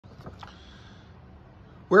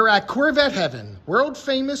We're at Corvette Heaven, world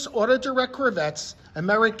famous Auto Direct Corvettes,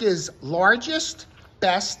 America's largest,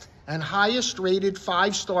 best, and highest rated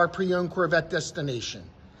 5-star pre-owned Corvette destination.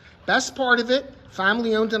 Best part of it,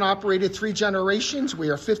 family owned and operated 3 generations. We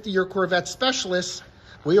are 50-year Corvette specialists.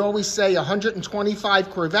 We always say 125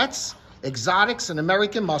 Corvettes, exotics, and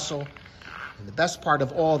American muscle. And the best part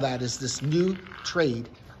of all that is this new trade,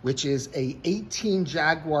 which is a 18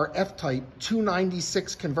 Jaguar F-Type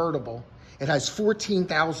 296 convertible. It has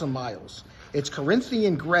 14,000 miles. It's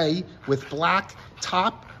Corinthian gray with black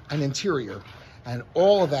top and interior. And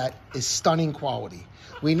all of that is stunning quality.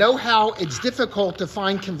 We know how it's difficult to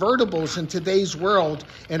find convertibles in today's world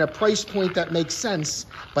in a price point that makes sense,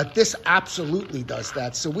 but this absolutely does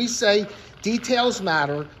that. So we say details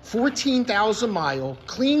matter, 14,000 mile,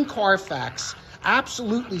 clean Carfax,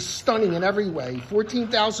 absolutely stunning in every way.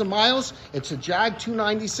 14,000 miles, it's a Jag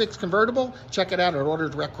 296 convertible. Check it out at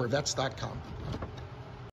AutoDirectCorvettes.com.